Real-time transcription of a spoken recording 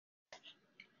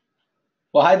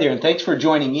Well, hi there, and thanks for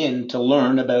joining in to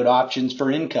learn about options for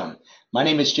income. My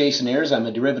name is Jason Ayers. I'm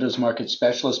a derivatives market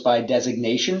specialist by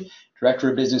designation, Director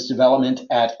of Business Development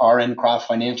at RN Croft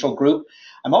Financial Group.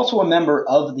 I'm also a member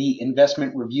of the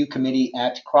Investment Review Committee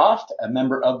at Croft, a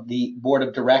member of the Board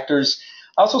of Directors.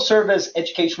 I also serve as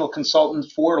educational consultant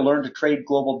for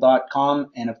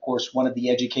LearnToTradeGlobal.com and, of course, one of the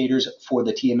educators for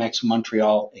the TMX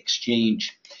Montreal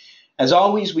Exchange. As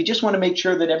always, we just want to make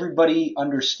sure that everybody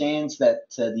understands that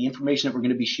the information that we're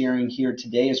going to be sharing here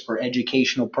today is for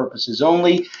educational purposes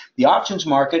only. The options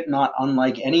market, not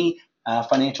unlike any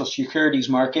financial securities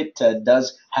market,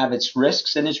 does have its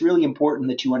risks, and it's really important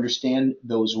that you understand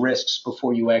those risks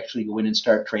before you actually go in and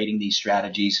start trading these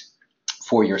strategies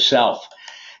for yourself.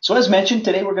 So as mentioned,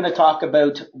 today we're going to talk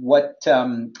about what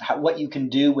you can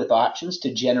do with options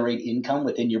to generate income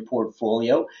within your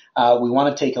portfolio. We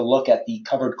want to take a look at the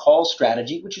covered call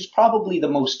strategy, which is probably the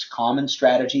most common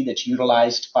strategy that's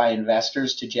utilized by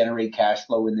investors to generate cash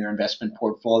flow in their investment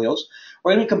portfolios.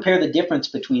 We're going to compare the difference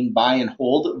between buy and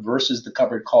hold versus the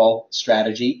covered call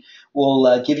strategy.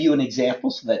 We'll give you an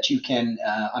example so that you can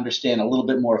understand a little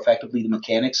bit more effectively the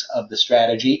mechanics of the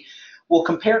strategy. We'll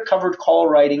compare covered call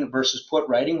writing versus put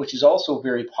writing, which is also a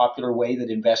very popular way that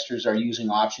investors are using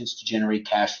options to generate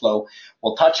cash flow.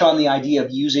 We'll touch on the idea of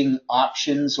using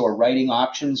options or writing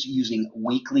options using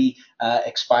weekly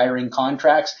expiring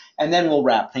contracts. And then we'll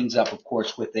wrap things up, of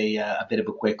course, with a bit of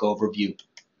a quick overview.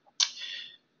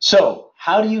 So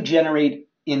how do you generate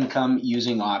income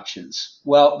using options?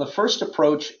 Well, the first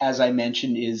approach, as I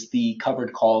mentioned, is the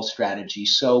covered call strategy.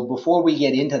 So before we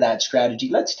get into that strategy,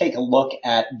 let's take a look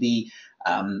at the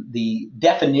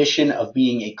definition of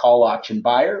being a call option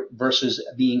buyer versus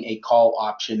being a call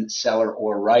option seller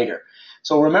or writer.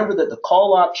 So remember that the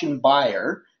call option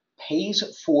buyer pays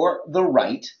for the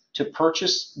right to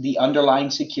purchase the underlying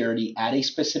security at a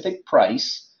specific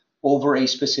price over a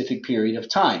specific period of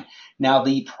time. Now,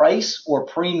 the price or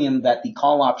premium that the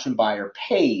call option buyer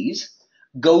pays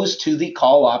goes to the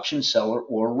call option seller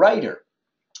or writer.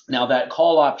 Now, that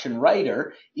call option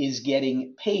writer is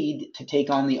getting paid to take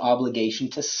on the obligation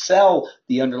to sell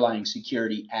the underlying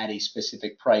security at a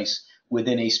specific price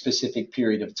within a specific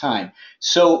period of time.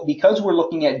 So because we're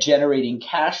looking at generating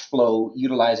cash flow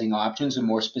utilizing options, and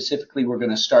more specifically, we're going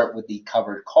to start with the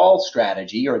covered call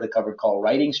strategy or the covered call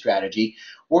writing strategy,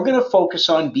 we're going to focus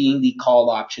on being the call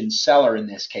option seller in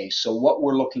this case. So what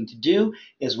we're looking to do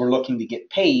is we're looking to get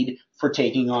paid for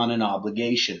taking on an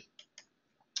obligation.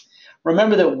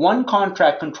 Remember that one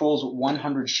contract controls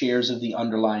 100 shares of the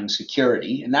underlying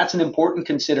security, and that's an important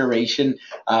consideration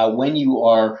when you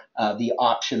are the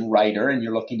option writer and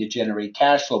you're looking to generate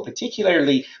cash flow,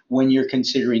 particularly when you're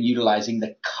considering utilizing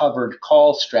the covered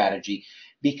call strategy.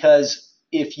 Because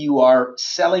if you are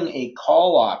selling a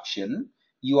call option,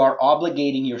 you are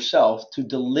obligating yourself to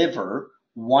deliver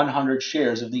 100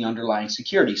 shares of the underlying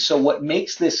security. So what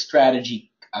makes this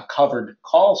strategy a covered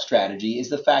call strategy is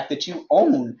the fact that you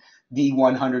own the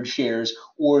 100 shares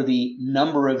or the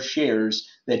number of shares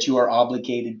that you are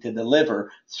obligated to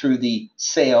deliver through the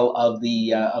sale of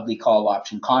the call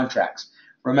option contracts.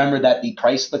 Remember that the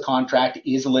price of the contract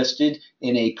is listed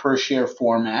in a per share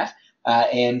format.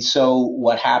 And so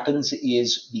what happens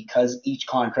is because each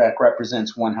contract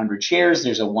represents 100 shares,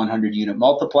 there's a 100 unit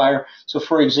multiplier. So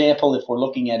for example, if we're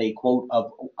looking at a quote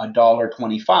of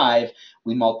 $1.25,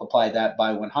 we multiply that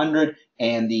by 100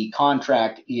 and the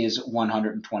contract is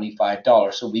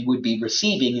 $125. So we would be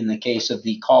receiving, in the case of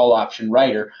the call option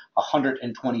writer,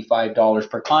 $125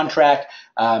 per contract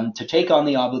to take on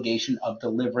the obligation of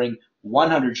delivering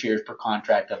 100 shares per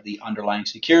contract of the underlying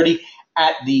security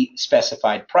at the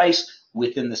specified price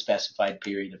within the specified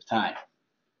period of time.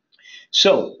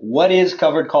 So what is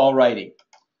covered call writing?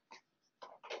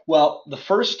 Well, the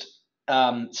first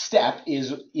step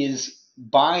is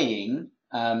buying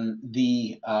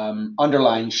the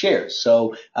underlying shares.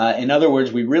 So in other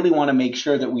words, we really want to make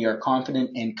sure that we are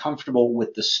confident and comfortable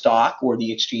with the stock or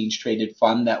the exchange traded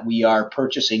fund that we are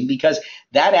purchasing, because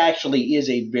that actually is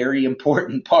a very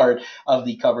important part of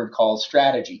the covered call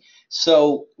strategy.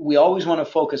 So we always want to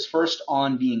focus first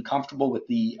on being comfortable with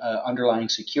the underlying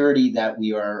security that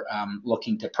we are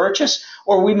looking to purchase,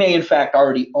 or we may in fact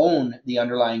already own the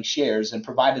underlying shares, and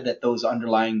provided that those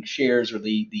underlying shares or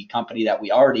the company that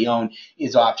we already own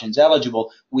is options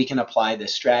eligible, we can apply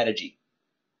this strategy.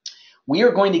 We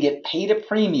are going to get paid a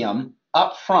premium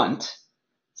up front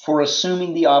for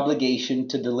assuming the obligation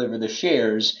to deliver the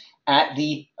shares at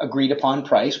the agreed upon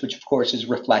price, which of course is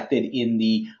reflected in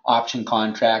the option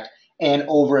contract. and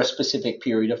over a specific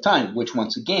period of time, which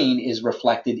once again is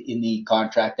reflected in the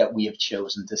contract that we have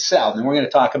chosen to sell. And we're going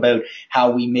to talk about how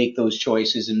we make those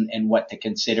choices and what to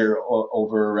consider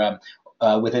over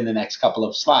within the next couple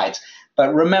of slides.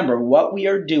 But remember, what we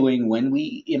are doing when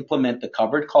we implement the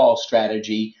covered call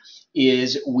strategy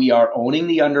is we are owning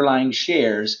the underlying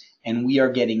shares and we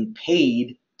are getting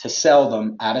paid to sell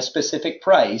them at a specific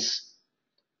price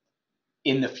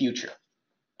in the future.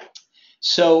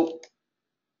 So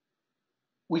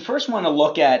we first want to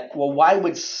look at, well, why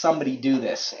would somebody do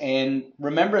this? And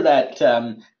remember that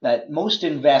that most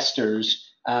investors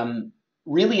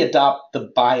really adopt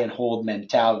the buy and hold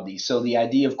mentality. So the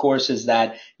idea, of course, is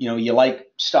that, you know, you like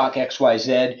stock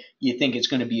XYZ, you think it's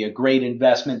going to be a great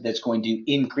investment that's going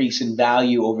to increase in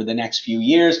value over the next few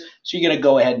years. So you're going to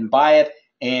go ahead and buy it,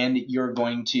 and you're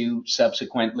going to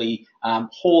subsequently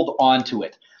hold on to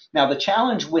it. Now, the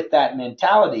challenge with that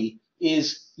mentality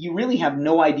is you really have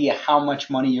no idea how much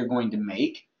money you're going to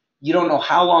make. You don't know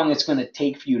how long it's going to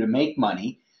take for you to make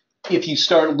money. If you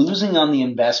start losing on the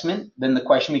investment, then the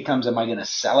question becomes, am I going to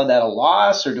sell it at a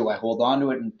loss, or do I hold on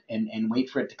to it and wait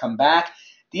for it to come back?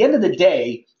 At the end of the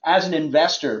day, as an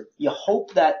investor, you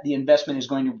hope that the investment is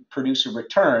going to produce a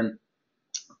return,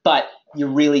 but you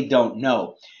really don't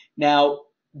know. Now,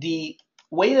 the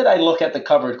way that I look at the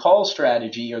covered call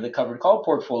strategy or the covered call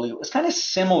portfolio is kind of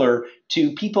similar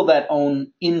to people that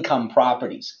own income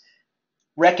properties.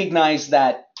 Recognize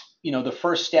that, you know, the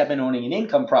first step in owning an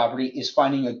income property is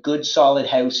finding a good solid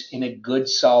house in a good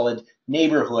solid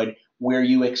neighborhood where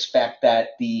you expect that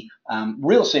the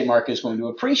real estate market is going to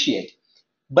appreciate.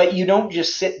 But you don't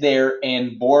just sit there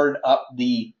and board up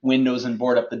the windows and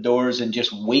board up the doors and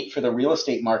just wait for the real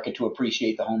estate market to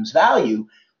appreciate the home's value.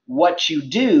 What you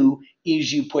do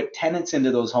is you put tenants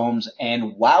into those homes,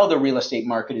 and while the real estate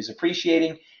market is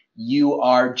appreciating, you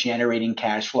are generating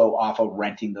cash flow off of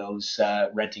renting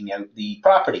out the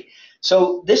property.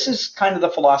 So this is kind of the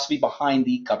philosophy behind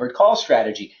the covered call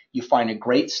strategy. You find a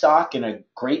great stock in a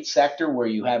great sector where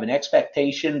you have an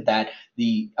expectation that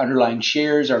the underlying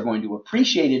shares are going to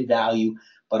appreciate in value,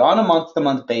 but on a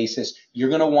month-to-month basis, you're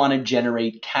going to want to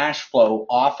generate cash flow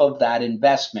off of that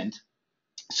investment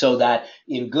so that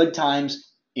in good times,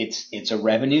 it's a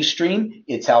revenue stream.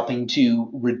 It's helping to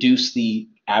reduce the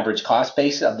average cost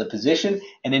base of the position.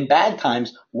 And in bad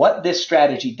times, what this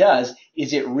strategy does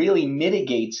is it really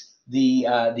mitigates the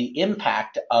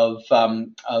impact of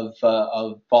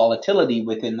volatility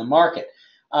within the market.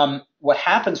 What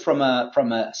happens from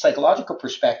a psychological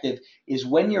perspective is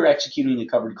when you're executing the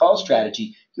covered call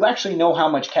strategy, you actually know how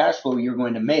much cash flow you're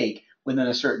going to make within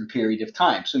a certain period of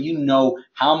time. So you know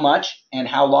how much and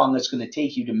how long it's going to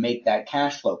take you to make that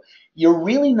cash flow. You're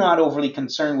really not overly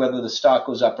concerned whether the stock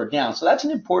goes up or down. So that's an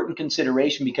important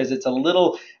consideration because it's a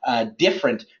little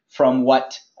different from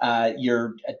what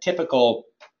your typical,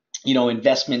 you know,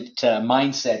 investment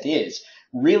mindset is.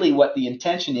 Really what the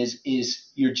intention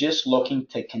is you're just looking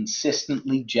to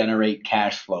consistently generate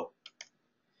cash flow.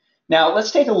 Now,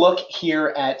 let's take a look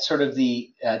here at sort of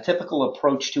the typical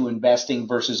approach to investing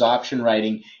versus option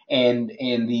writing and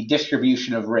the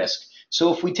distribution of risk.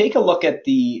 So if we take a look at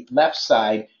the left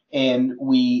side and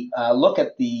we look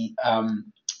at the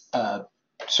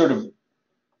sort of,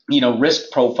 you know,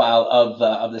 risk profile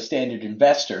of the standard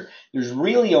investor, there's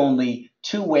really only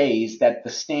two ways that the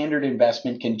standard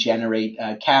investment can generate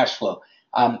cash flow.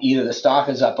 Either the stock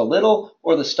is up a little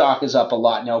or the stock is up a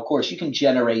lot. Now, of course, you can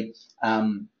generate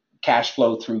cash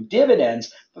flow through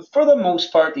dividends, but for the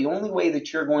most part, the only way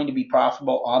that you're going to be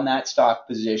profitable on that stock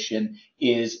position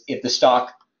is if the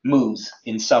stock moves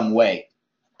in some way.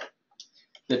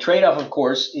 The trade-off, of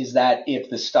course, is that if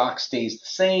the stock stays the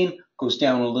same, goes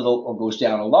down a little or goes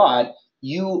down a lot,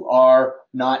 you are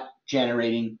not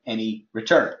generating any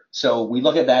return. So we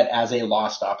look at that as a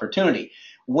lost opportunity.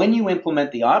 When you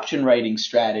implement the option writing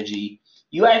strategy,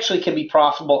 you actually can be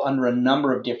profitable under a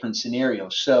number of different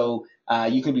scenarios. So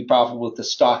you can be profitable if the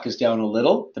stock is down a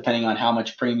little, depending on how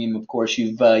much premium, of course,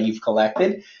 you've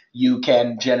collected. You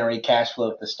can generate cash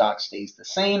flow if the stock stays the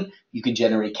same. You can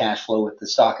generate cash flow if the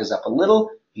stock is up a little.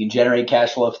 You can generate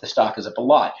cash flow if the stock is up a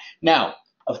lot. Now,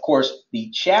 of course, the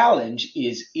challenge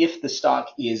is if the stock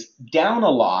is down a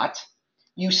lot,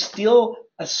 you still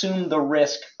assume the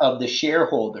risk of the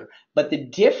shareholder. But the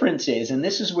difference is, and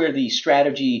this is where the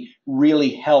strategy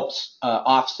really helps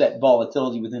offset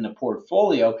volatility within a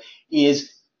portfolio,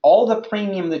 is all the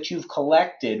premium that you've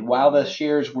collected while the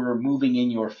shares were moving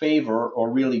in your favor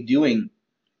or really doing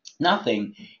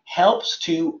nothing helps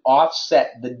to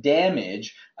offset the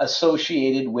damage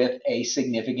associated with a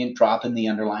significant drop in the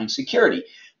underlying security.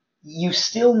 you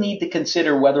still need to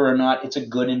consider whether or not it's a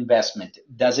good investment.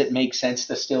 Does it make sense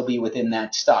to still be within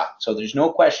that stock? So there's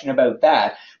no question about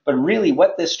that. But really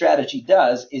what this strategy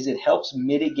does is it helps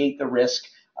mitigate the risk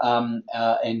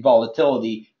and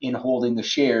volatility in holding the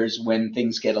shares when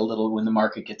when the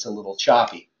market gets a little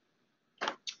choppy.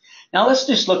 Now let's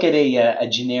just look at a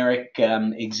generic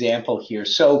example here.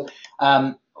 So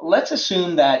let's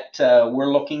assume that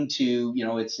we're looking to,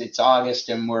 it's August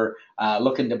and we're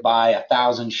looking to buy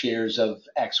 1,000 shares of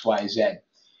XYZ.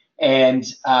 And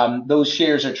those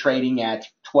shares are trading at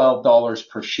 $12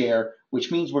 per share,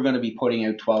 which means we're going to be putting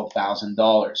out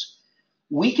 $12,000.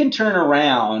 We can turn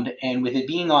around, and with it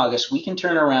being August, we can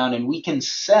turn around and we can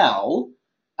sell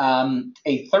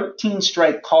a 13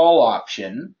 strike call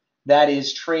option that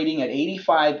is trading at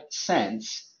 85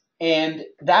 cents. And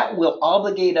that will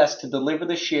obligate us to deliver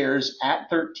the shares at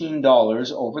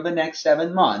 $13 over the next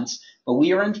 7 months. But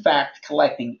we are in fact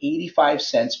collecting 85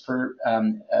 cents per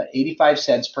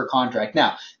contract.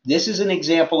 Now, this is an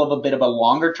example of a bit of a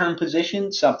longer term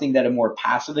position, something that a more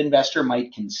passive investor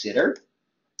might consider.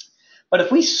 But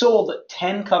if we sold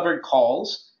 10 covered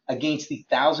calls against the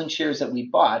 1,000 shares that we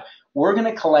bought, we're going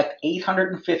to collect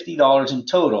 $850 in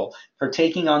total for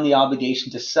taking on the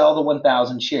obligation to sell the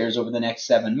 1,000 shares over the next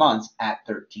 7 months at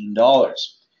 $13.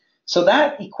 So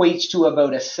that equates to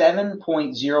about a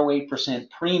 7.08%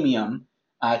 premium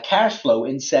cash flow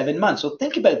in 7 months. So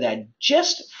think about that.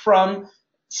 Just from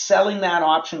selling that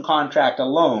option contract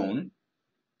alone,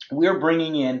 we're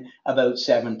bringing in about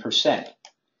 7%.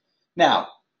 Now,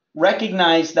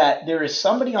 recognize that there is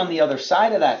somebody on the other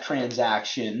side of that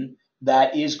transaction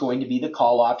that is going to be the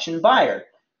call option buyer.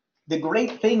 The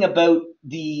great thing about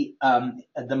the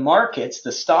markets,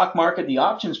 the stock market, the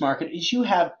options market, is you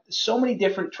have so many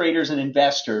different traders and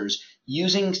investors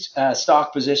using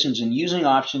stock positions and using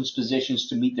options positions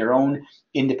to meet their own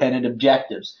independent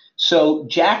objectives. So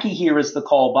Jackie here is the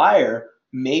call buyer,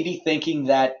 maybe thinking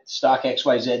that stock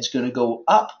XYZ is going to go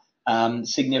up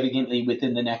significantly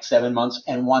within the next 7 months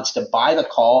and wants to buy the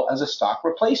call as a stock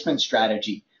replacement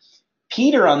strategy.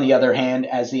 Peter, on the other hand,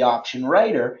 as the option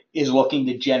writer, is looking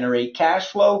to generate cash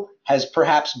flow, has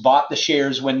perhaps bought the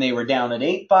shares when they were down at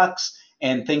 $8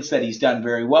 and thinks that he's done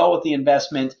very well with the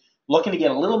investment, looking to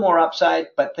get a little more upside,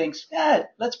 but thinks,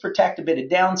 let's protect a bit of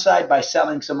downside by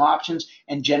selling some options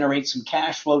and generate some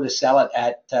cash flow to sell it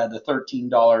at the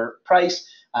 $13 price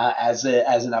as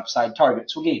an upside target.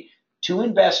 So again, two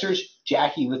investors,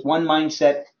 Jackie with one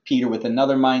mindset, Peter with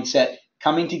another mindset,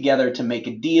 coming together to make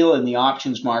a deal in the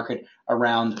options market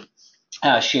around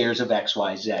shares of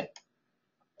XYZ.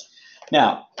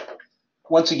 Now,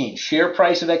 once again, share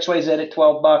price of XYZ at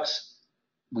 $12.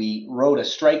 We wrote a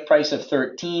strike price of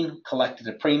 13, collected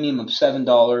a premium of $7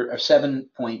 or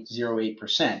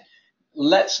 7.08%.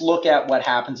 Let's look at what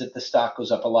happens if the stock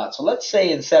goes up a lot. So let's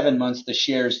say in 7 months the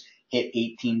shares hit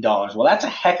 $18. Well, that's a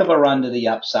heck of a run to the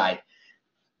upside.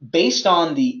 Based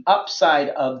on the upside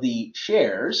of the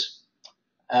shares,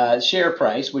 share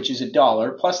price, which is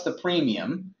 $1, plus the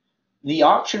premium, the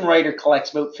option writer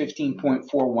collects about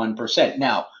 15.41%.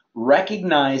 Now,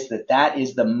 recognize that that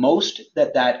is the most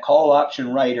that call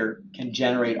option writer can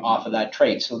generate off of that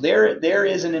trade. So there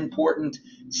is an important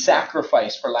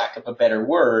sacrifice, for lack of a better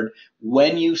word,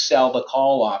 when you sell the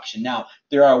call option. Now,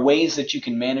 there are ways that you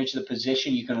can manage the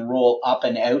position. You can roll up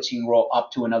and out. So you can roll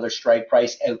up to another strike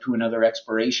price, out to another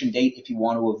expiration date if you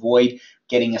want to avoid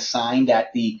getting assigned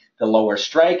at the lower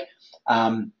strike.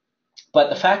 But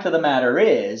the fact of the matter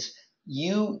is,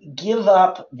 you give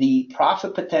up the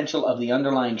profit potential of the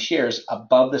underlying shares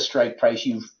above the strike price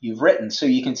you've written. So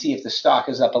you can see if the stock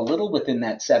is up a little within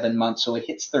that 7 months, so it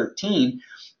hits 13,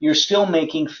 you're still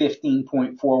making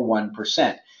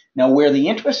 15.41%. Now, where the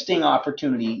interesting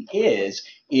opportunity is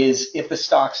if the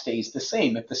stock stays the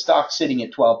same. If the stock's sitting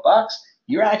at $12,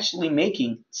 you're actually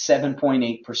making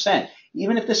 7.8%.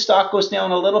 Even if the stock goes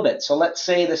down a little bit. So let's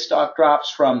say the stock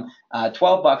drops from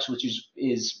 $12, which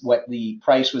is what the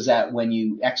price was at when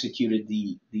you executed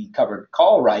the covered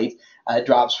call right,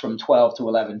 drops from 12 to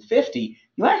 11.50,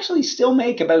 you actually still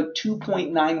make about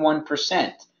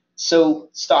 2.91%. So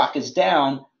stock is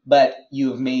down, but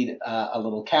you have made a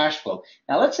little cash flow.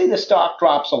 Now, let's say the stock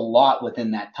drops a lot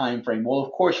within that time frame. Well,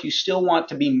 of course, you still want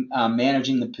to be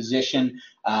managing the position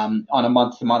on a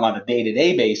month-to-month, on a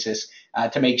day-to-day basis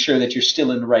to make sure that you're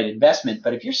still in the right investment.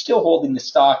 But if you're still holding the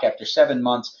stock after 7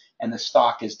 months and the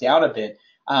stock is down a bit,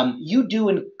 you do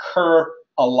incur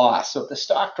a loss. So if the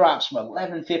stock drops from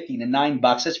 $11.50 to $9,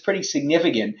 that's pretty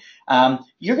significant.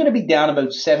 You're going to be down about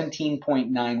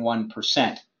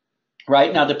 17.91%.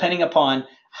 Right now, depending upon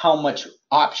how much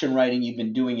option writing you've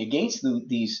been doing against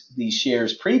these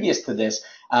shares previous to this,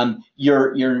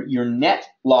 your net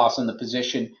loss on the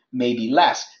position may be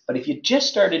less. But if you just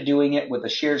started doing it with the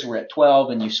shares were at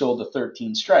 12 and you sold a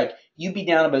 13 strike, you'd be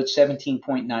down about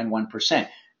 17.91%.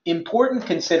 Important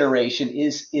consideration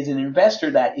is an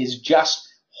investor that is just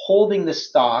holding the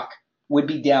stock would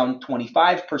be down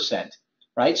 25%,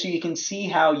 right? So you can see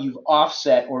how you've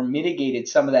offset or mitigated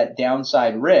some of that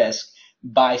downside risk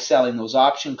by selling those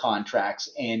option contracts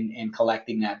and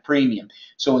collecting that premium.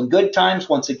 So in good times,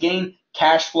 once again,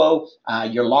 cash flow,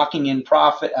 you're locking in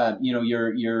profit,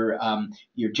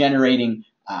 you're generating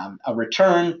a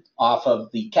return off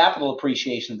of the capital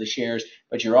appreciation of the shares,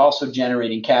 but you're also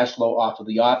generating cash flow off of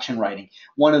the option writing.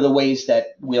 One of the ways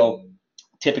that we'll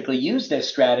typically use this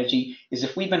strategy is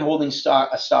if we've been holding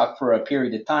a stock for a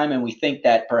period of time and we think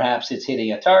that perhaps it's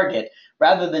hitting a target,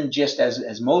 rather than just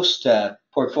as most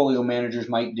portfolio managers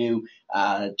might do,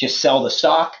 just sell the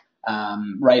stock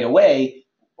right away,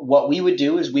 what we would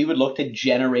do is we would look to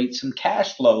generate some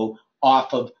cash flow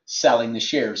off of selling the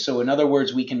shares. So in other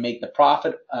words, we can make the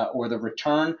profit or the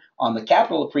return on the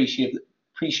capital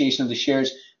appreciation of the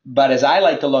shares. But as I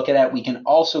like to look at it, we can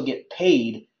also get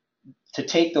paid to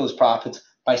take those profits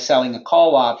by selling a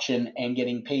call option and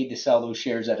getting paid to sell those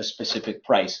shares at a specific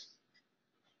price.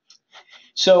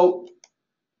 So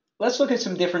let's look at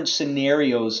some different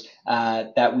scenarios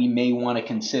that we may want to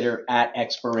consider at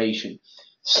expiration.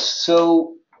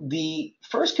 So the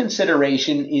first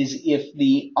consideration is if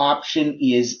the option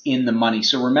is in the money.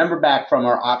 So remember back from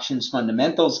our options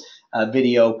fundamentals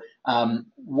video,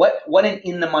 what an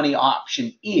in the money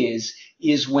option is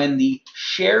when the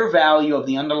share value of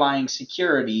the underlying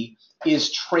security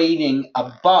is trading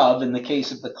above, in the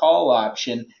case of the call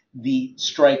option, the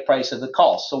strike price of the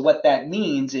call. So what that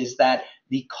means is that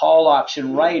the call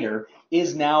option writer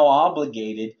is now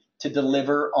obligated to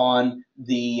deliver on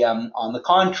the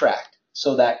contract.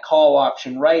 So that call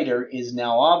option writer is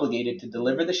now obligated to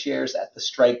deliver the shares at the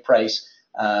strike price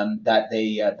that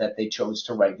they chose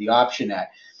to write the option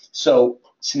at. So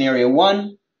scenario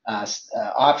one,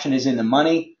 option is in the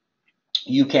money.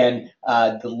 You can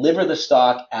deliver the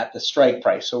stock at the strike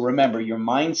price. So remember, your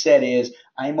mindset is,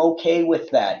 I'm okay with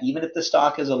that. Even if the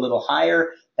stock is a little higher,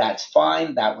 that's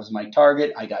fine. That was my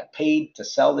target. I got paid to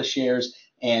sell the shares.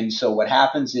 And so what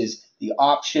happens is the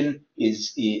option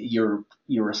is you're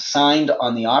assigned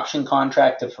on the option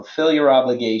contract to fulfill your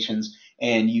obligations,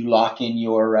 and you lock in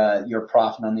your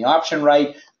profit on the option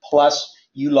right. Plus,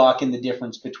 you lock in the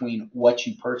difference between what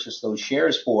you purchased those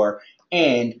shares for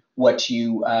and what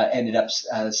you ended up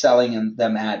selling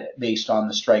them at based on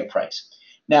the strike price.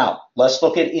 Now, let's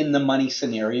look at in the money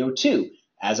scenario two.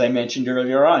 As I mentioned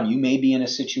earlier on, you may be in a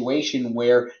situation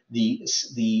where the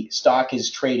stock is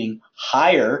trading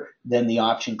higher than the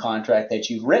option contract that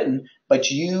you've written, but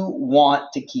you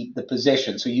want to keep the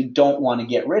position, so you don't want to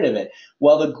get rid of it.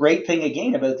 Well, the great thing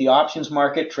again about the options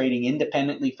market, trading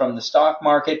independently from the stock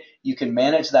market, you can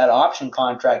manage that option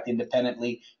contract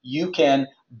independently. You can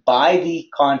buy the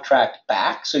contract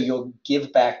back, so you'll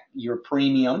give back your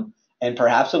premium and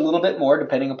perhaps a little bit more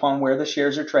depending upon where the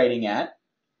shares are trading at,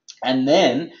 and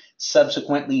then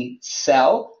subsequently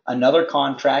sell another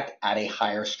contract at a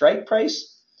higher strike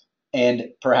price and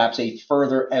perhaps a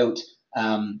further out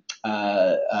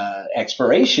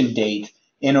expiration date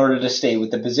in order to stay with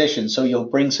the position. So you'll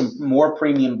bring some more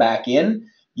premium back in.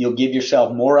 You'll give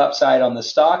yourself more upside on the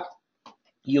stock.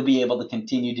 You'll be able to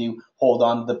continue to hold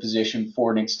on to the position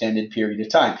for an extended period of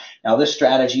time. Now, this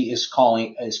strategy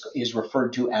is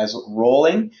referred to as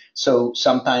rolling. So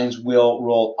sometimes we'll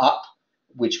roll up,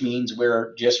 which means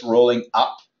we're just rolling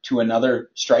up to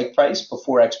another strike price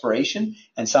before expiration.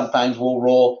 And sometimes we'll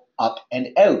roll up and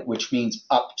out, which means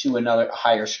up to another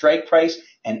higher strike price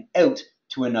and out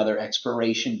to another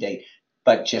expiration date.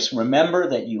 But just remember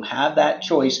that you have that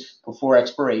choice before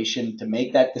expiration to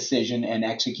make that decision and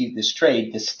execute this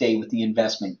trade to stay with the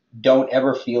investment. Don't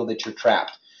ever feel that you're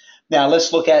trapped. Now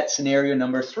let's look at scenario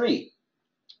number three,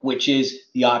 which is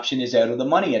the option is out of the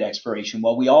money at expiration.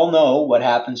 Well, we all know what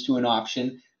happens to an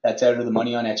option that's out of the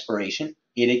money on expiration.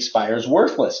 It expires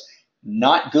worthless.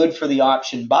 Not good for the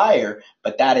option buyer,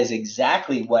 but that is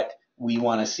exactly what we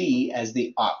want to see as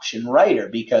the option writer,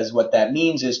 because what that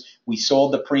means is we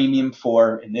sold the premium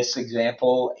for, in this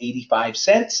example, 85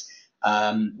 cents.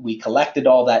 We collected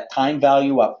all that time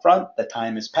value up front. The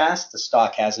time has passed. The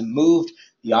stock hasn't moved.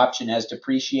 The option has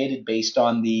depreciated based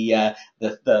on the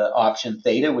option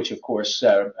theta, which of course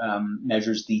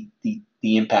measures the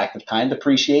impact of time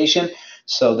depreciation,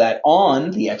 so that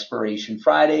on the expiration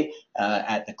Friday,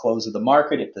 at the close of the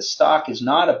market, if the stock is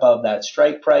not above that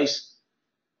strike price,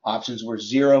 options were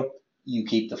zero, you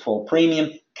keep the full premium,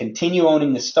 continue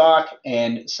owning the stock,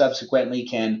 and subsequently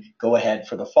can go ahead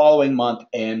for the following month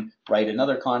and write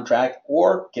another contract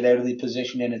or get out of the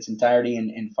position in its entirety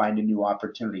and find a new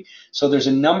opportunity. So there's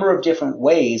a number of different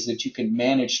ways that you can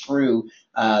manage through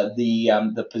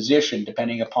the position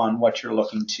depending upon what you're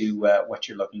looking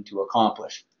to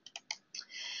accomplish.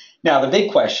 Now, the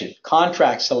big question,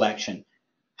 contract selection.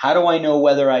 How do I know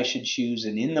whether I should choose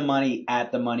an in the money,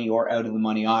 at the money, or out of the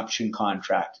money option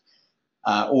contract?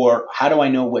 Or how do I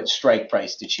know what strike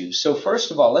price to choose? So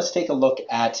first of all, let's take a look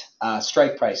at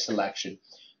strike price selection.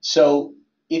 So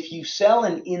if you sell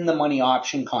an in the money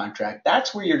option contract,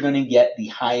 that's where you're going to get the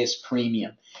highest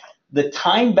premium. The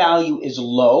time value is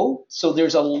low, so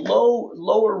there's a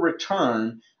lower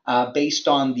return based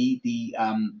on the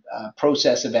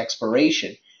process of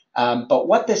expiration. But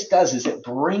what this does is it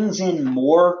brings in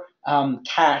more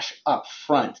cash up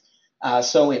front.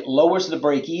 So it lowers the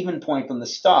break-even point on the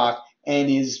stock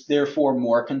and is therefore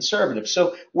more conservative.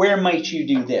 So where might you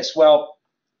do this? Well,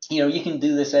 you can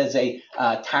do this as a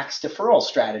tax deferral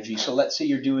strategy. So let's say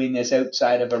you're doing this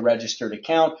outside of a registered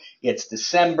account. It's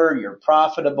December. You're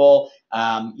profitable.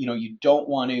 You don't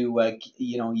want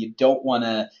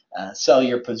to sell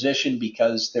your position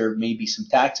because there may be some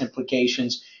tax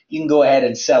implications. You can go ahead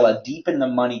and sell a deep in the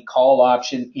money call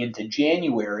option into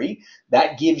January.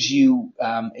 That gives you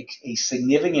a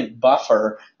significant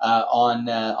buffer on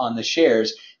the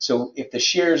shares. So if the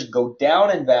shares go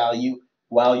down in value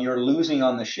while you're losing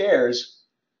on the shares,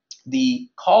 the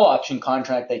call option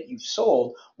contract that you've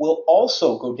sold will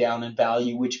also go down in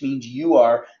value, which means you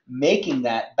are making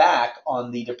that back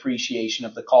on the depreciation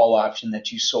of the call option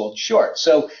that you sold short.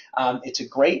 So it's a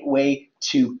great way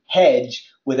to hedge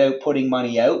without putting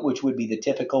money out, which would be the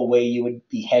typical way you would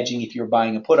be hedging if you're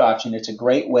buying a put option. It's a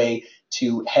great way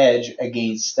to hedge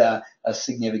against a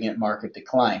significant market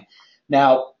decline.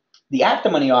 Now, the at the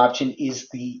money option is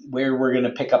where we're going to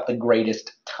pick up the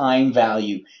greatest time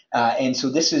value. And so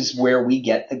this is where we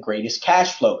get the greatest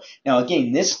cash flow. Now,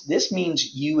 again, this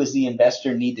means you as the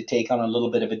investor need to take on a little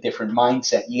bit of a different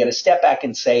mindset. You got to step back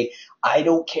and say, I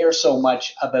don't care so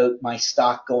much about my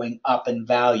stock going up in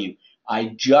value.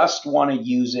 I just want to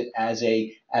use it as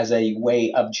a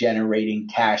way of generating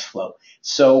cash flow.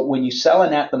 So when you sell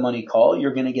an at the money call,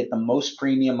 you're going to get the most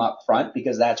premium up front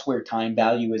because that's where time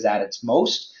value is at its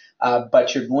most.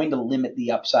 But you're going to limit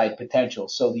the upside potential.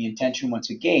 So the intention,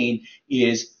 once again,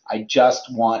 is I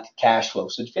just want cash flow.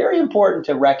 So it's very important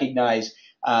to recognize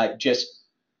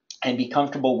and be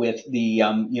comfortable with the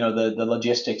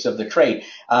logistics of the trade.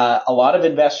 A lot of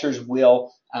investors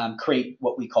will create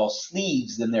what we call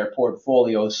sleeves in their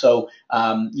portfolio. So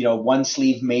one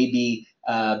sleeve may be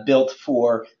built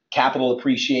for capital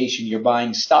appreciation. You're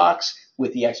buying stocks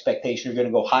with the expectation you're going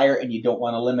to go higher, and you don't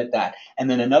want to limit that. And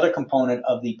then another component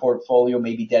of the portfolio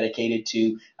may be dedicated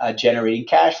to generating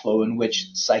cash flow, in which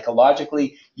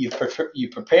psychologically you've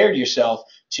prepared yourself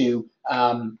to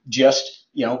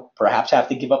perhaps have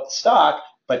to give up the stock,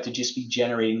 but to just be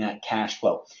generating that cash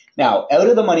flow. Now, out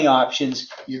of the money options,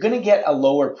 you're going to get a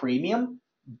lower premium,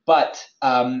 but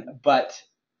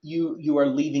you are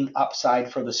leaving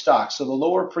upside for the stock. So the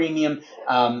lower premium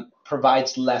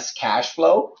provides less cash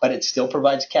flow, but it still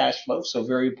provides cash flow. So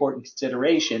very important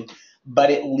consideration, but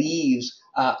it leaves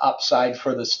upside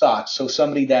for the stock. So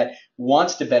somebody that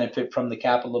wants to benefit from the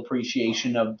capital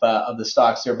appreciation of the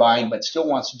stocks they're buying, but still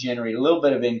wants to generate a little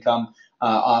bit of income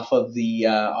off of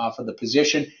the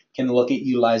position, can look at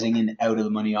utilizing an out of the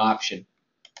money option.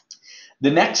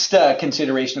 The next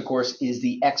consideration, of course, is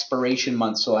the expiration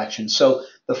month selection. So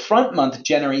the front month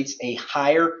generates a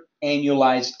higher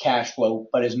annualized cash flow,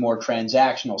 but is more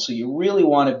transactional. So you really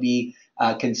want to be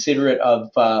considerate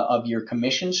of your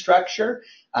commission structure.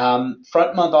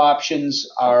 Front month options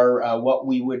are what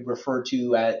we would refer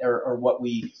to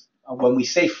when we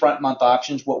say front month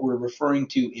options, what we're referring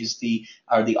to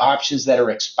are the options that are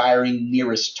expiring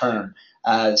nearest term.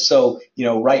 So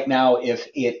right now, if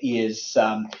it is,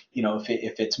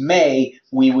 if it's May,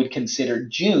 we would consider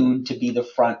June to be the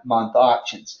front month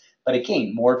options. But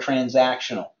again, more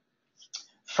transactional.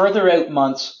 Further out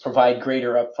months provide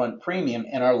greater upfront premium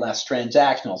and are less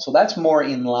transactional. So that's more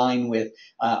in line with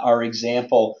our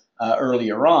example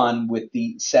earlier on with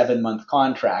the 7-month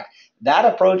contract. That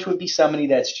approach would be somebody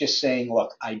that's just saying,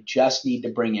 look, I just need to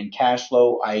bring in cash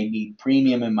flow. I need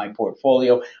premium in my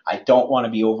portfolio. I don't want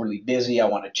to be overly busy. I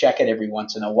want to check it every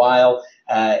once in a while.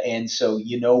 And so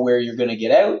you know where you're going to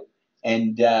get out,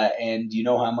 and you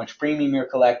know how much premium you're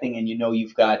collecting, and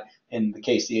you've got, in the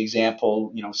case of the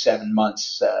example, 7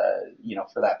 months,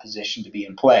 for that position to be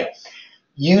in play.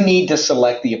 You need to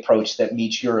select the approach that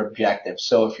meets your objectives.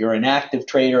 So if you're an active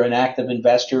trader, an active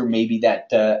investor, maybe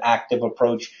that active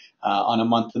approach on a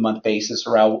month-to-month basis,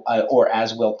 or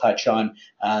as we'll touch on,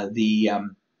 the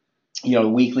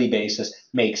weekly basis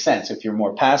makes sense. If you're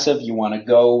more passive, you want to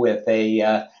go with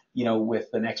with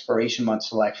an expiration month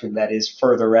selection that is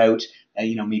further out,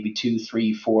 maybe 2,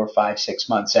 3, 4, 5, 6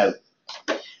 months out.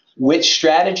 Which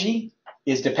strategy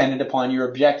is dependent upon your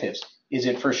objectives. Is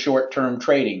it for short-term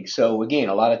trading? So again,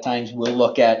 a lot of times we'll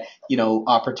look at,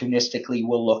 opportunistically,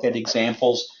 we'll look at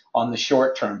examples on the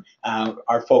short term.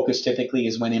 Our focus typically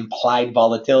is when implied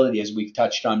volatility, as we've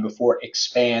touched on before,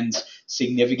 expands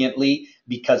significantly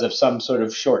because of some sort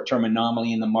of short-term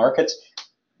anomaly in the markets.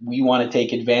 We want to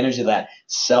take advantage of that.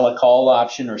 Sell a call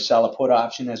option or sell a put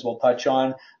option, as we'll touch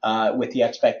on, with the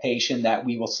expectation that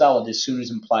we will sell it as soon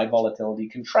as implied volatility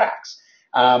contracts.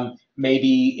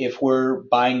 Maybe if we're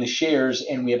buying the shares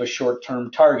and we have a short-term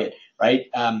target, right?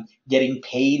 Getting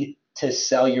paid to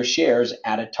sell your shares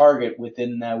at a target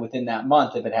within that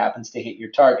month if it happens to hit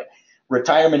your target.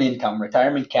 Retirement income,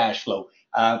 retirement cash flow.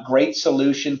 Great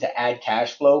solution to add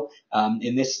cash flow.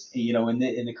 In this,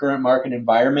 in the current market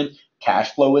environment,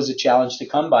 cash flow is a challenge to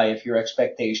come by if your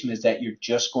expectation is that you're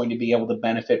just going to be able to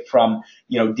benefit from,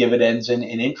 dividends and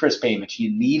interest payments.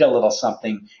 You need a little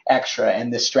something extra.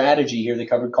 And the strategy here, the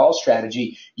covered call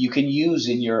strategy, you can use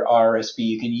in your RSP,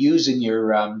 you can use in your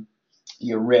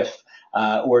RIF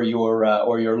or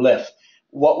your LIF.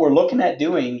 What we're looking at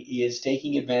doing is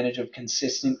taking advantage of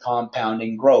consistent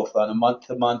compounding growth on a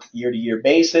month-to-month, year-to-year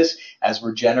basis as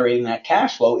we're generating that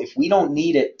cash flow. If we don't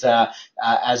need it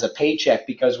as a paycheck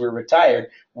because we're retired,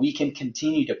 we can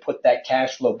continue to put that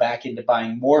cash flow back into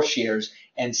buying more shares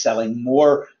and selling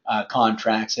more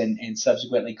contracts and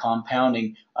subsequently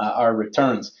compounding our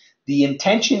returns. The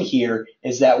intention here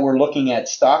is that we're looking at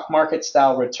stock market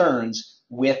style returns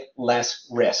with less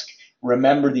risk.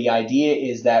 Remember, the idea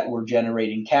is that we're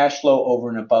generating cash flow over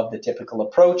and above the typical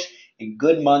approach. In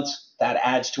good months, that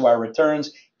adds to our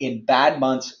returns. In bad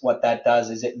months, what that does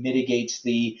is it mitigates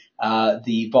the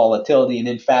volatility. And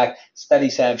in fact,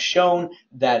 studies have shown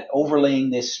that overlaying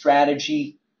this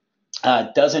strategy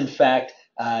does in fact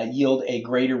yield a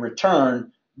greater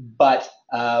return, but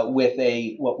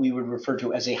with what we would refer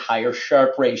to as a higher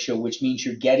Sharpe ratio, which means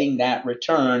you're getting that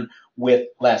return with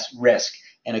less risk.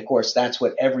 And of course, that's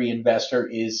what every investor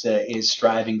is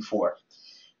striving for.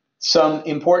 Some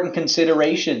important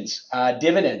considerations: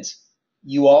 dividends.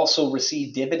 You also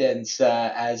receive dividends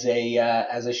as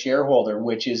a shareholder,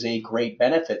 which is a great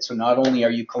benefit. So not only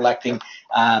are you collecting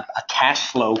a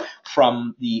cash flow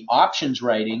from the options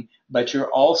writing, but you're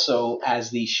also,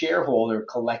 as the shareholder,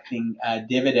 collecting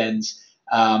dividends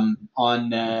on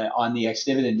the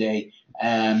ex-dividend day.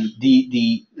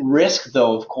 The risk,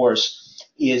 though, of course,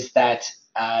 is that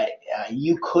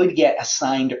you could get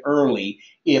assigned early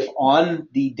if on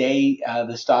the day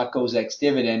the stock goes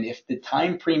ex-dividend, if the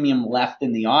time premium left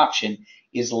in the option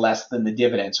is less than the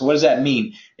dividend. So what does that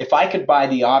mean? If I could buy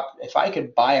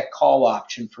a call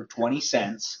option for 20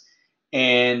 cents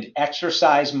and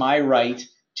exercise my right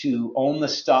to own the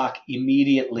stock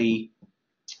immediately,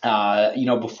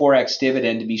 before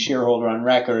ex-dividend, to be shareholder on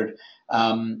record,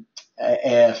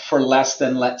 for less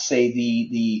than, let's say,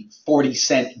 the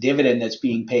 40-cent dividend that's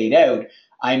being paid out,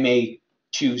 I may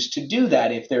choose to do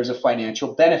that if there's a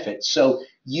financial benefit. So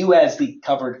you, as the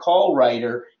covered call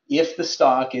writer, if the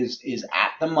stock is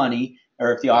at the money,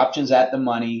 or if the option's at the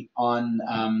money on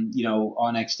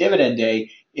ex-dividend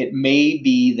day, it may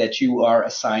be that you are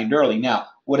assigned early. Now,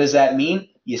 what does that mean?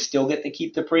 You still get to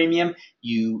keep the premium.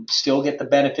 You still get the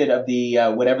benefit of the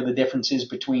whatever the difference is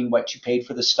between what you paid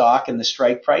for the stock and the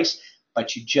strike price,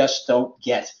 but you just don't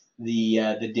get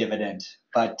the dividend.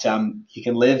 But you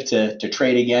can live to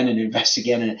trade again and invest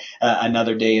again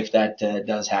another day if that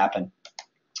does happen.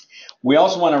 We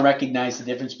also want to recognize the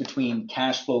difference between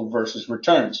cash flow versus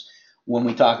returns. When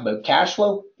we talk about cash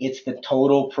flow, it's the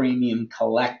total premium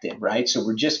collected, right? So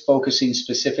we're just focusing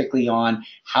specifically on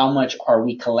how much are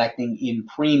we collecting in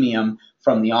premium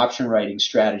from the option writing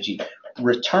strategy.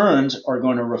 Returns are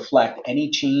going to reflect any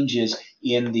changes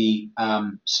in the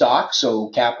stock, so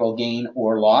capital gain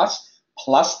or loss,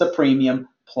 plus the premium,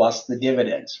 plus the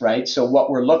dividends, right? So what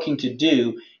we're looking to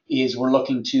do is we're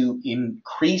looking to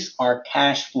increase our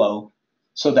cash flow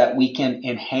so that we can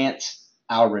enhance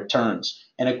our returns.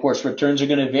 And of course, returns are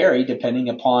going to vary depending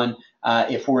upon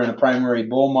if we're in a primary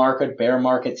bull market, bear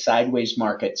market, sideways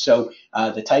market. So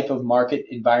the type of market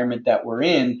environment that we're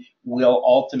in will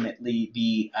ultimately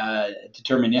be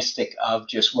deterministic of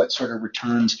just what sort of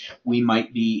returns we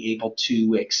might be able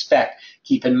to expect.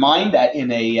 Keep in mind that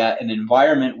in an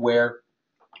environment where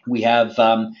we have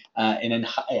a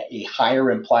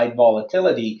higher implied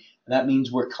volatility. That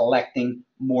means we're collecting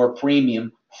more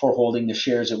premium for holding the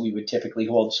shares that we would typically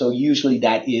hold. So usually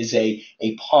that is a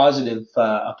positive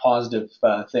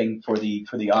thing for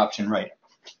the option writer.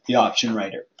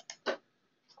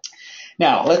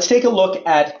 Now let's take a look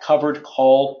at covered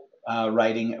call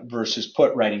writing versus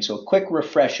put writing. So a quick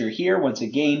refresher here. Once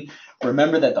again,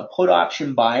 remember that the put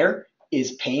option buyer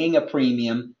is paying a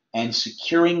premium and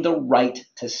securing the right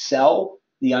to sell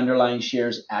the underlying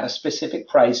shares at a specific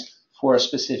price for a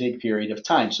specific period of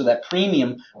time. So that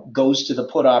premium goes to the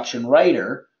put option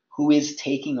writer, who is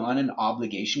taking on an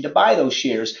obligation to buy those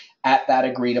shares at that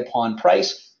agreed upon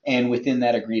price and within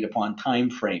that agreed upon time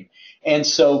frame. And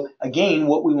so again,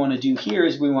 what we want to do here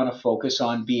is we want to focus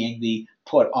on being the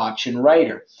put option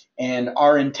writer. And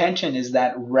our intention is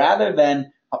that rather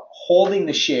than holding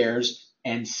the shares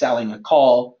and selling a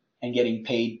call and getting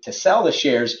paid to sell the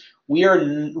shares, we are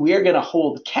going to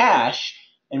hold cash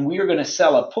and we are going to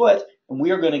sell a put and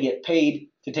we are going to get paid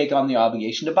to take on the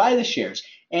obligation to buy the shares.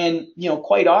 And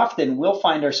quite often we'll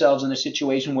find ourselves in a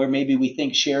situation where maybe we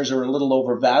think shares are a little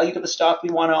overvalued of a stock we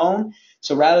want to own.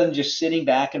 So rather than just sitting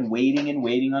back and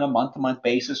waiting on a month-to-month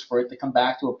basis for it to come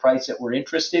back to a price that we're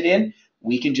interested in,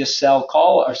 we can just sell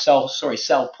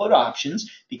put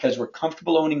options because we're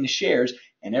comfortable owning the shares,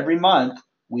 and every month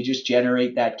we just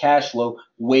generate that cash flow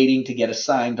waiting to get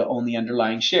assigned to own the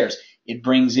underlying shares. It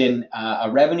brings in a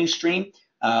revenue stream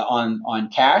on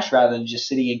cash rather than just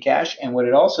sitting in cash. And what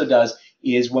it also does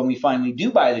is when we finally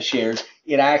do buy the shares,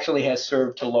 it actually has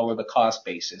served to lower the cost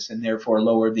basis and therefore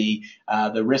lower the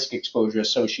risk exposure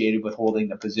associated with holding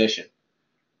the position.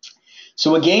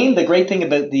 So again, the great thing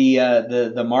about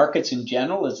the markets in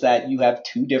general is that you have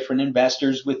two different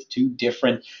investors with two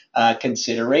different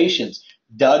considerations.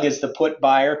 Doug, as the put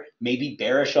buyer, may be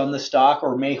bearish on the stock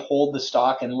or may hold the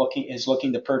stock and is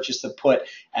looking to purchase the put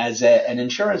as an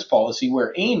insurance policy,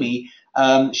 where Amy,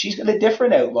 she's got a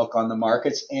different outlook on the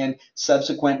markets and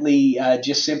subsequently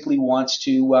just simply wants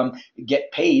to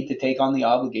get paid to take on the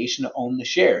obligation to own the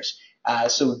shares.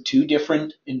 So two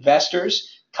different investors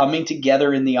coming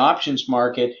together in the options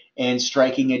market and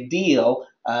striking a deal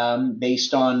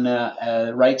based on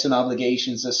rights and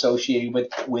obligations associated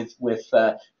with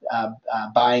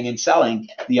buying and selling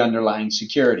the underlying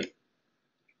security.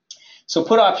 So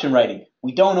put option writing,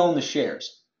 we don't own the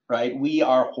shares, right? We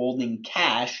are holding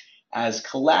cash as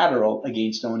collateral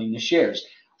against owning the shares.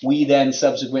 We then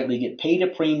subsequently get paid a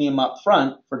premium up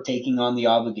front for taking on the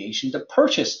obligation to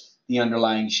purchase the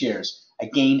underlying shares,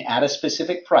 again at a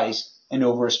specific price and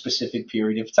over a specific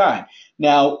period of time.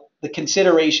 Now, the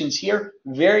considerations here,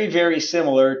 very, very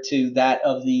similar to that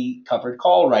of the covered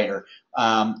call writer.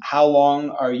 How long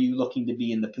are you looking to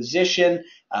be in the position?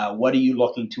 What are you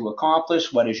looking to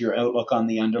accomplish? What is your outlook on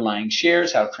the underlying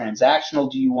shares? How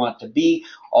transactional do you want to be?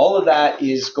 All of that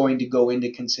is going to go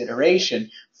into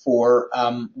consideration for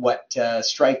what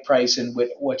strike price and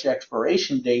which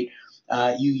expiration date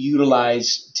you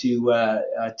utilize to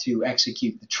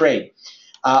execute the trade.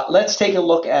 Let's take a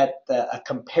look at a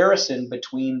comparison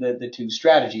between the two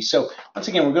strategies. So once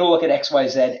again, we're going to look at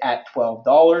XYZ at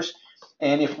 $12.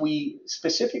 And if we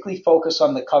specifically focus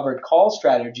on the covered call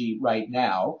strategy right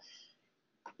now,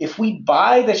 if we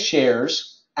buy the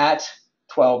shares at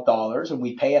 $12 and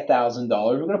we pay $1,000,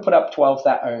 we're going to put up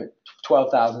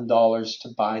 $12,000 to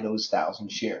buy those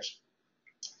 1,000 shares.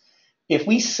 If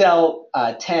we sell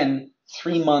 10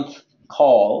 3-month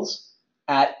calls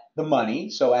at the money,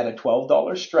 so at a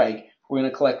 $12 strike, we're going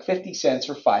to collect 50 cents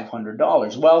or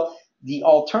 $500. Well, the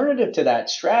alternative to that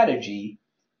strategy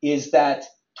is that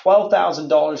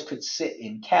 $12,000 could sit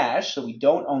in cash, so we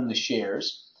don't own the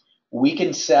shares. We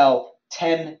can sell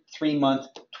 10 3-month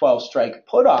 12 strike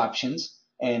put options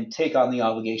and take on the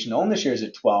obligation to own the shares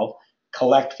at 12,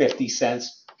 collect 50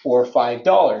 cents or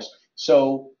 $5.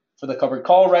 So for the covered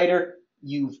call writer,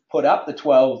 you've put up the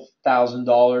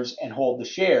 $12,000 and hold the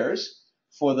shares.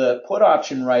 For the put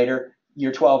option writer,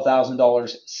 your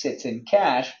 $12,000 sits in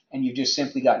cash, and you've just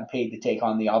simply gotten paid to take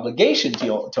on the obligation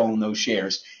to own those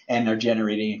shares and are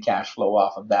generating a cash flow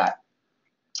off of that.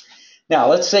 Now,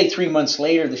 let's say 3 months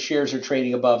later, the shares are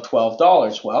trading above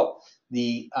 $12. Well,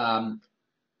 the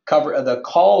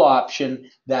call option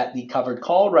that the covered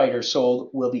call writer sold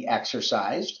will be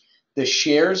exercised. The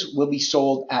shares will be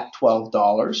sold at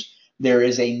 $12. There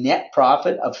is a net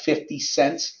profit of 50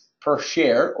 cents per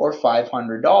share or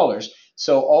 $500.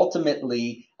 So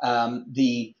ultimately,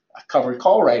 the covered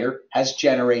call writer has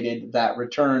generated that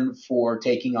return for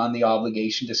taking on the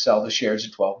obligation to sell the shares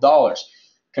at $12.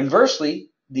 Conversely,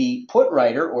 the put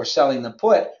writer or selling the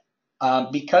put,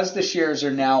 because the shares are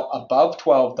now above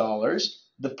 $12,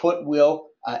 the put will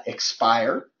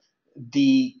expire,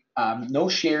 no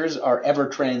shares are ever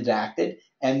transacted,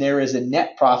 and there is a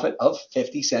net profit of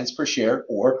 50 cents per share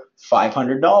or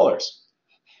 $500.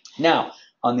 Now,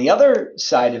 on the other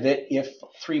side of it, if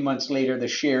 3 months later the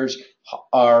shares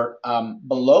are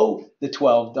below the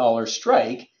 $12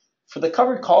 strike, for the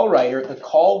covered call writer, the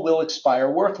call will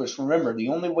expire worthless. Remember, the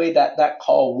only way that that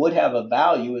call would have a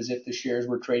value is if the shares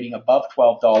were trading above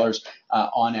 $12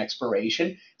 on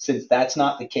expiration. Since that's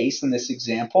not the case in this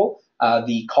example,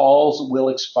 the calls will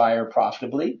expire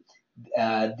profitably.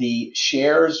 The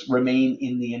shares remain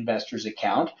in the investor's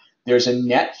account. There's a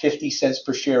net 50 cents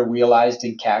per share realized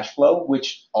in cash flow,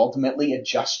 which ultimately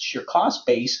adjusts your cost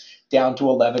base down to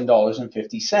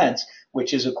 $11.50,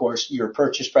 which is, of course, your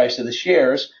purchase price of the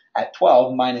shares at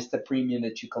 12 minus the premium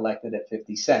that you collected at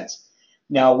 50 cents.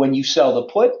 Now, when you sell the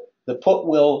put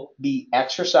will be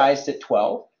exercised at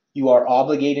 12. You are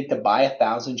obligated to buy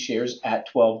 1,000 shares at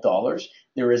 $12.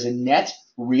 There is a net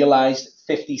realized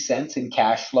 50 cents in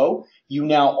cash flow. You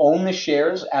now own the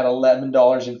shares at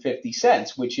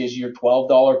 $11.50, which is your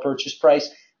 $12 purchase price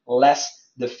less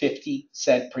the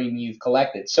 50-cent premium you've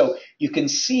collected. So you can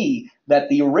see that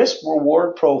the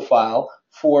risk-reward profile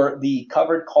for the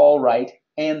covered call right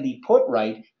and the put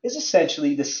right is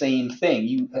essentially the same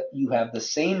thing. You have the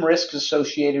same risks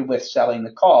associated with selling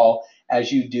the call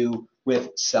as you do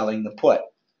with selling the put.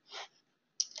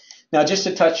 Now, just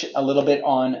to touch a little bit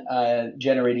on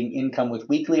generating income with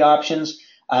weekly options.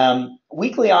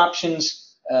 Weekly options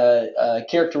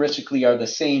characteristically are the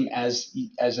same as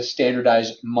a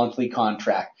standardized monthly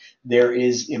contract. There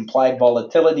is implied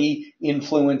volatility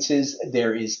influences.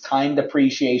 There is timed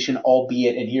appreciation,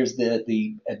 albeit, and here's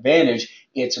the advantage,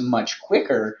 it's much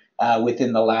quicker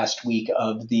within the last week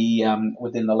of the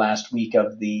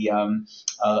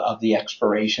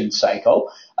expiration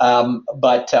cycle.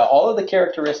 But all of the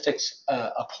characteristics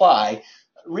apply.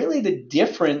 Really, the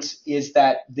difference is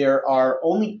that there are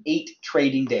only 8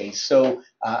 trading days. So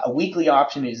a weekly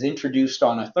option is introduced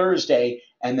on a Thursday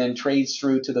and then trades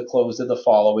through to the close of the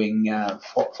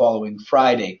following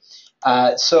Friday.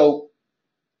 So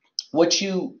what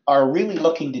you are really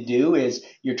looking to do is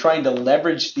you're trying to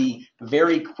leverage the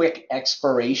very quick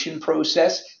expiration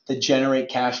process to generate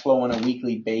cash flow on a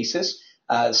weekly basis.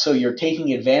 So you're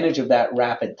taking advantage of that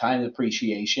rapid time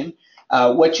appreciation.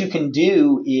 What you can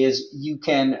do is you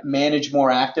can manage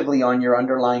more actively on your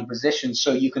underlying position,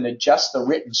 so you can adjust the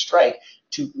written strike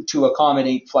to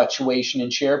accommodate fluctuation in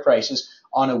share prices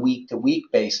on a week-to-week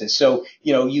basis. So,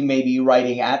 you may be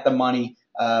writing at the money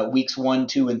weeks 1,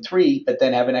 2, and 3, but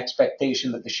then have an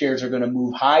expectation that the shares are going to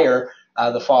move higher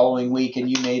the following week, and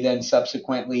you may then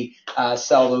subsequently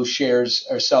sell those shares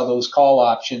or sell those call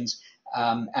options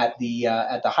at the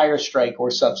higher strike, or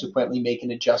subsequently make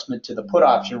an adjustment to the put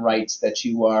option rights that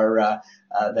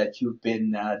you've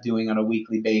been doing on a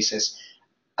weekly basis.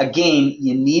 Again,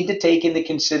 you need to take into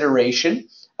consideration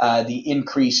the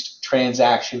increased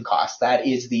transaction cost. That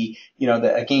is we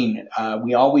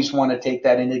always want to take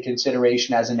that into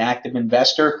consideration as an active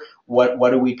investor.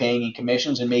 What are we paying in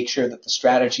commissions, and make sure that the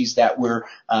strategies that we're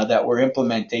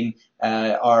implementing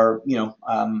are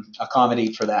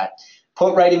accommodate for that.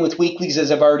 Put writing with weeklies,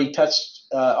 as I've already touched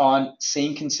on,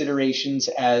 same considerations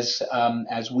as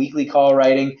weekly call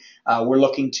writing. We're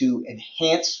looking to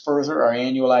enhance further our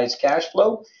annualized cash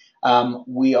flow.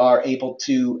 We are able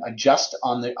to adjust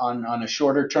on a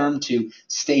shorter term to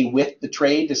stay with the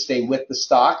trade, to stay with the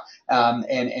stock,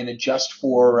 and adjust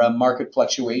for market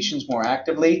fluctuations more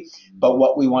actively. But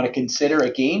what we want to consider,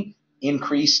 again,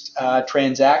 increased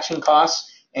transaction costs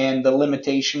and the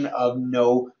limitation of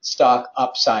no stock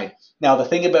upside. Now, the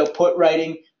thing about put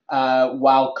writing,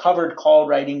 while covered call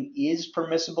writing is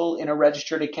permissible in a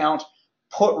registered account,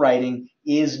 put writing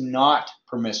is not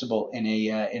permissible in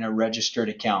a registered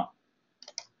account.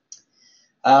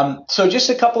 So just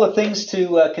a couple of things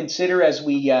to consider as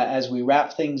we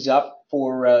wrap things up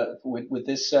with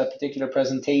this particular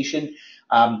presentation.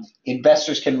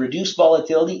 Investors can reduce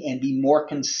volatility and be more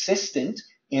consistent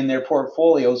in their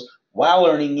portfolios while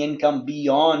earning income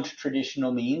beyond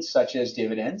traditional means such as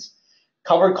dividends.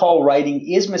 Covered call writing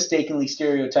is mistakenly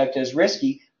stereotyped as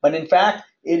risky, but in fact,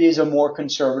 it is a more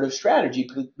conservative strategy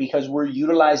because we're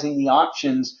utilizing the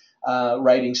options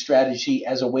writing strategy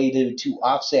as a way to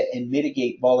offset and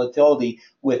mitigate volatility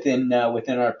within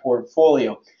our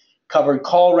portfolio. Covered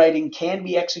call writing can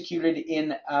be executed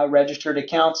in registered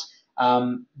accounts,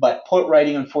 but put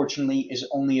writing, unfortunately, is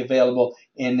only available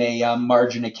in a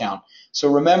margin account. So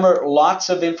remember, lots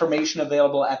of information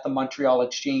available at the Montreal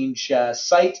Exchange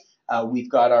site. We've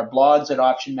got our blogs at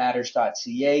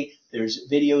optionmatters.ca. There's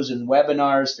videos and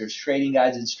webinars. There's trading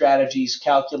guides and strategies,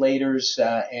 calculators,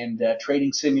 and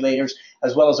trading simulators,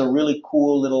 as well as a really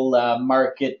cool little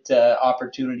market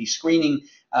opportunity screening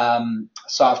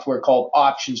software called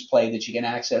Options Play that you can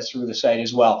access through the site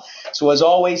as well. So as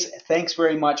always, thanks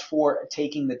very much for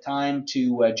taking the time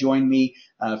to join me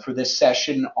for this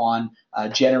session on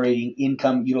generating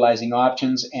income utilizing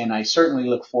options, and I certainly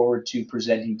look forward to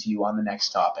presenting to you on the next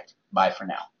topic. Bye for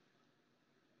now.